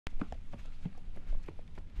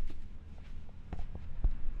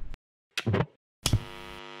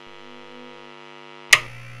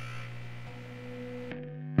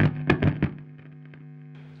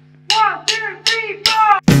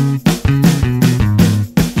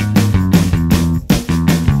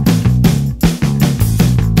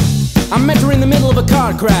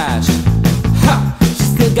crash. Ha! She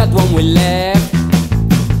still got one we left,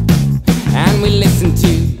 and we listen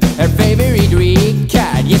to her favorite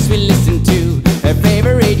record. Yes, we listen to her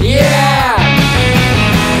favorite. Yeah!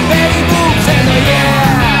 Betty Boop says oh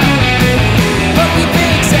yeah. Puppy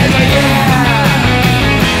Pig says oh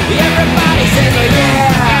yeah. Everybody says oh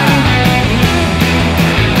yeah.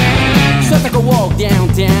 So I take a walk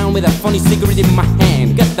downtown with a funny cigarette in my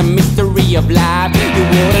hand. Got the mystery of life you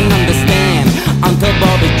wouldn't understand. Uncle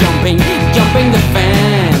Bob is jumping the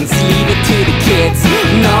fence. Leave it to the kids,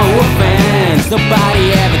 no offense.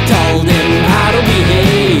 Nobody ever told him how to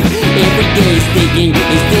behave. Every day he's digging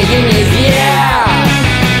his yeah.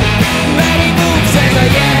 Betty Boop says oh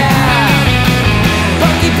yeah.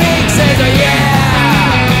 Puppy Pig says oh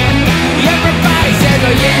yeah. Everybody says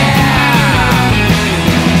oh yeah.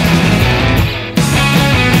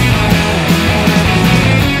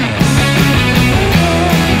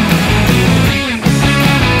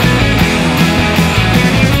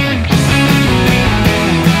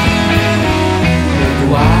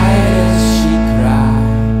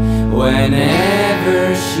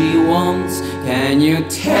 Whenever she wants, can you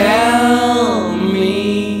tell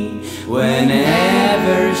me?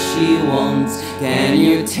 Whenever she wants, can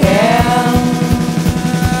you tell me?